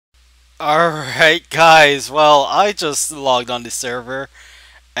Alright, guys, well, I just logged on the server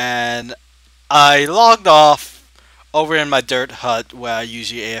and I logged off over in my dirt hut where I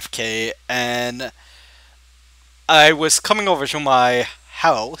usually AFK, and I was coming over to my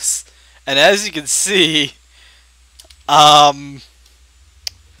house, and as you can see, um,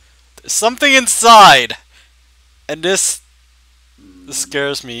 there's something inside, and this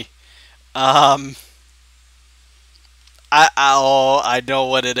scares me. Um, I know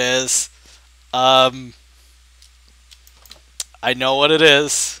what it is. Um, I know what it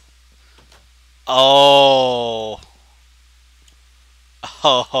is. Oh.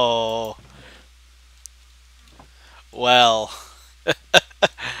 Oh, well.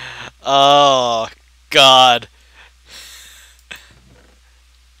 Oh, God.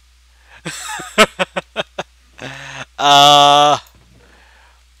 uh,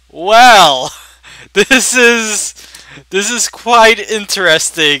 well, this is this is quite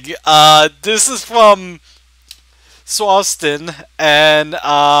interesting. This is from Swanston, and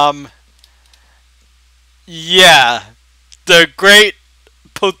yeah, the Great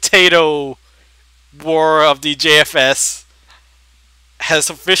Potato War of the JFS has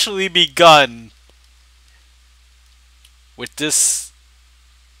officially begun with this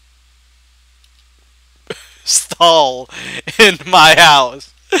stall in my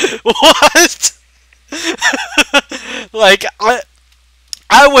house. What? Like,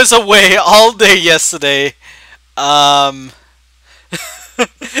 I was away all day yesterday. Um,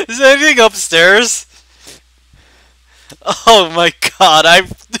 is there anything upstairs? Oh my god,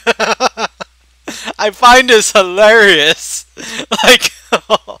 I find this hilarious. Like,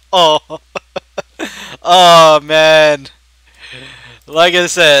 oh, oh man. Like I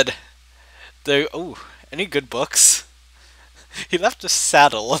said, any good books? He left a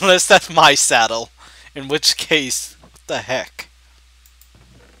saddle, unless that's my saddle. In which case, what the heck?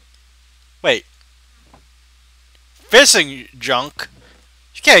 Wait, fishing junk?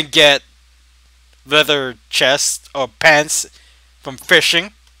 You can't get leather chests or pants from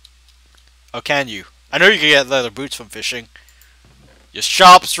fishing. Or can you? I know you can get leather boots from fishing. Your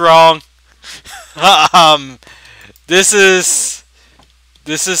shop's wrong. um, this is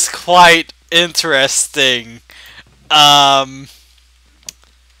quite interesting. Um,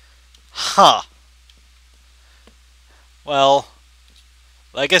 huh. Well,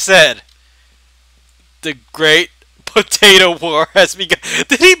 like I said, the Great Potato War has begun.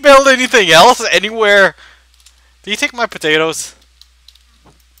 Did he build anything else anywhere? Did he take my potatoes?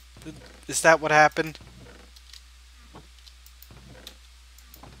 Is that what happened?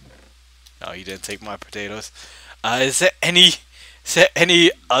 No, he didn't take my potatoes. Is there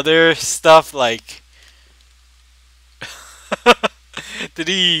any other stuff like? Did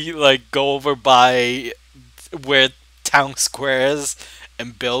he like go over by where town square is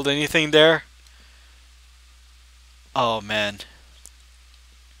and build anything there? Oh man.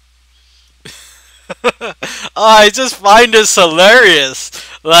 I just find this hilarious.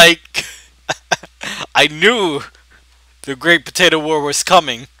 Like, I knew the Great Potato War was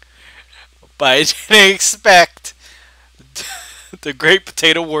coming, but I didn't expect the Great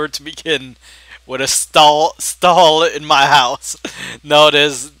Potato War to begin with a stall in my house. No,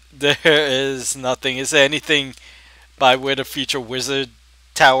 there is nothing. Is there anything by where the future wizard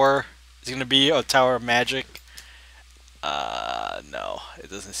tower is gonna be, or Tower of Magic? No, it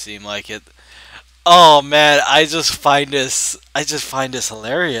doesn't seem like it. Oh man, I just find this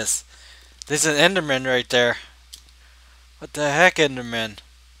hilarious. There's an Enderman right there. What the heck, Enderman?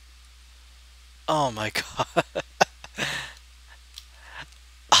 Oh my god.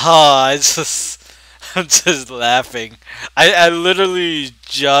 Oh, I'm just laughing. I literally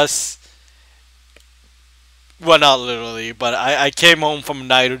just, well, not literally, but I came home from a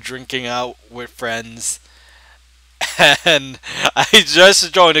night of drinking out with friends, and I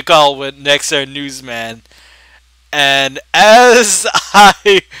just joined a call with Nexter Newsman, and as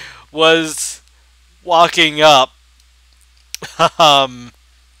I was walking up, um,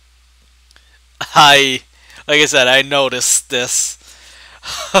 like I said, I noticed this.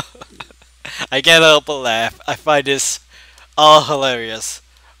 I can't help but laugh. I find this all hilarious.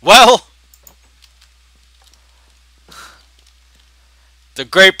 Well, the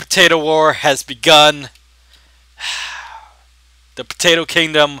Great Potato War has begun. The Potato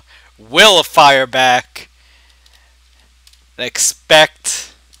Kingdom will fire back.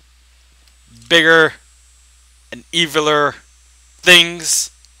 Expect bigger and eviler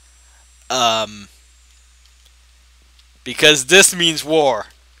things. Because this means war.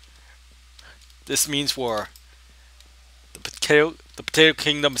 This means war. The Potato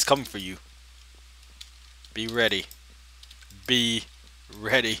Kingdom is coming for you. Be ready. Be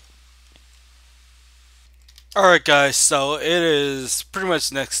ready. Alright guys, so it is pretty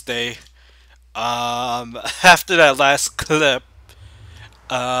much next day. After that last clip,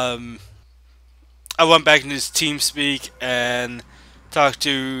 um, I went back into TeamSpeak and talked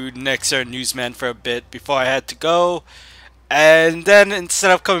to Nexer Newsman for a bit before I had to go. And then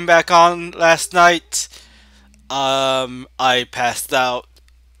instead of coming back on last night, I passed out.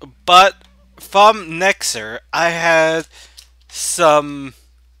 But from Nexer, I had some,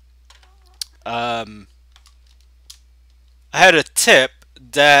 um, I had a tip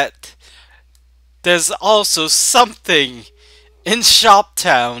that there's also something in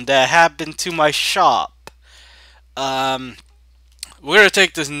Shoptown that happened to my shop. Um, we're gonna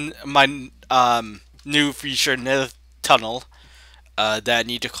take this my new feature nether tunnel that I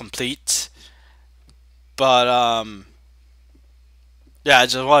need to complete, but yeah, I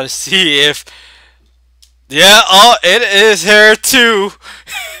just want to see if oh, it is here too.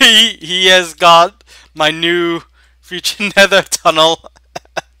 He has got my new future nether tunnel.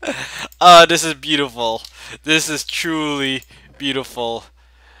 This is beautiful. This is truly beautiful.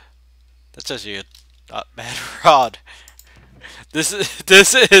 That's actually a not bad rod. This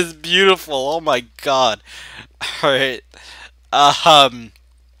is beautiful. Oh my god. All right. Um.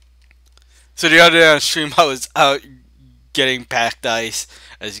 So the other day on stream, I was out getting packed ice,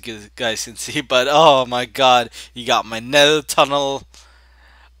 as you guys can see. But oh my god, you got my nether tunnel.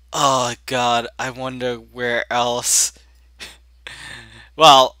 Oh god, I wonder where else.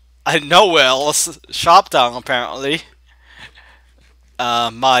 Well, I know where else. Shoptown apparently.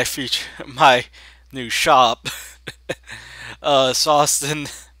 My feature, my new shop.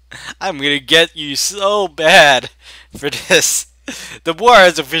 Saucon, I'm gonna get you so bad for this. The war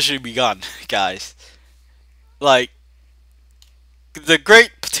has officially begun, guys. Like, the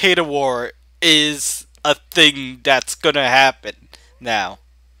Great Potato War is a thing that's gonna happen now.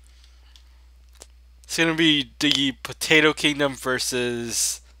 It's gonna be the Potato Kingdom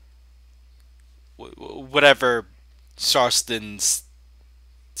versus whatever Sarston's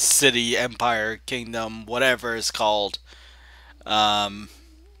city, empire, kingdom, whatever it's called, um,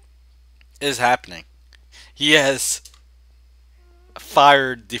 is happening. He has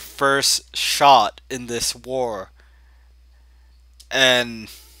fired the first shot in this war, and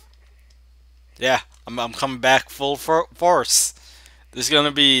yeah, I'm coming back full force. There's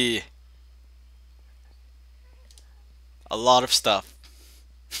gonna be a lot of stuff,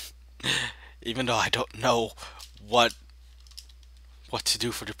 even though I don't know what to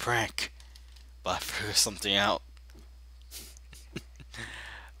do for the prank, but I figured something out.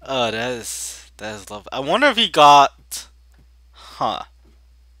 Oh, that is lovely. I wonder if he got, huh? I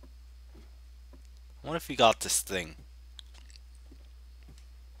wonder if he got this thing.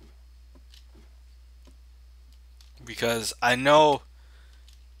 Because I know,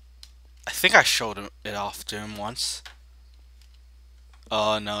 I think I showed it off to him once.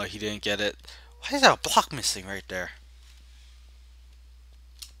 Oh no, he didn't get it. Why is that a block missing right there?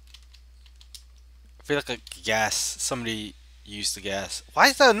 I feel like a gas. Somebody used the gas. Why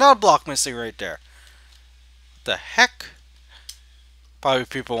is that another block missing right there? What the heck? Probably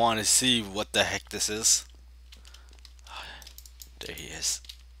people want to see what the heck this is. There he is.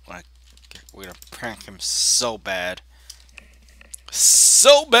 We're gonna prank him so bad.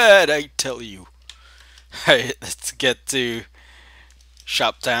 So bad, I tell you. Alright, let's get to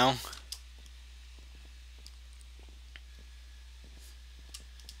Shoptown.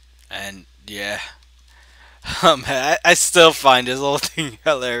 And yeah. I still find this whole thing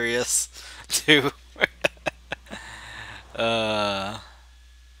hilarious too. uh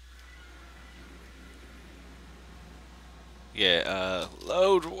yeah,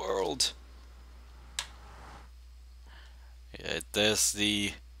 load world. Yeah, there's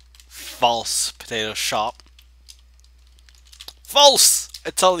the false potato shop. False! I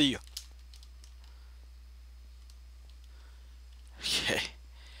tell you. Okay.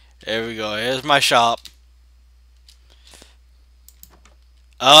 There we go. Here's my shop.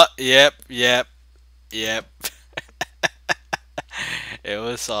 Yep. It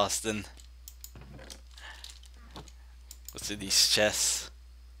was Austin. What's in these chests?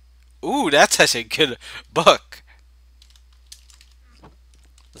 Ooh, that's actually a good book.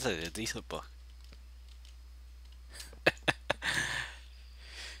 That's a decent book.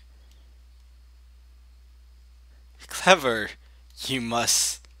 Clever. You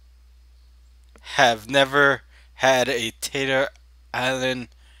must have never had a Tater Island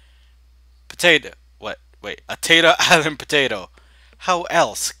potato. What? Wait, a Tater Island potato. How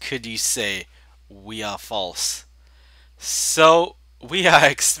else could you say we are false? So, we are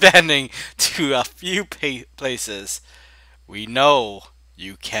expanding to a few places. We know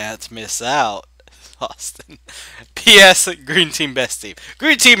you can't miss out. Austin. P.S. Green team best team.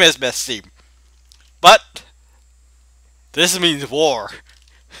 Green team is best team. But this means war.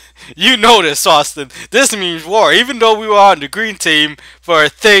 You know this, Austin. This means war. Even though we were on the green team for a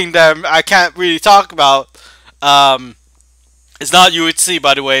thing that I can't really talk about. It's not UHC,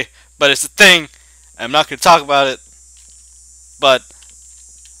 by the way, but it's a thing. I'm not going to talk about it. But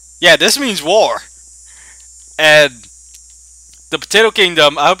yeah, this means war. And the Potato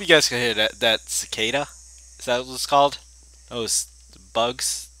Kingdom, I hope you guys can hear that cicada. Is that what it's called? Those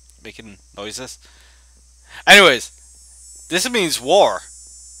bugs making noises. Anyways, this means war.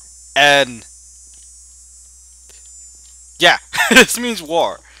 And yeah, this means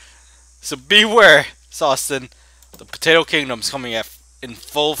war. So beware, Austin. The Potato Kingdom's coming in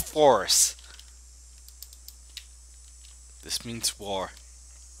full force. This means war.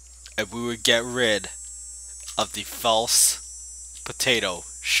 And we would get rid of the false potato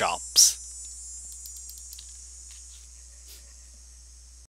shops.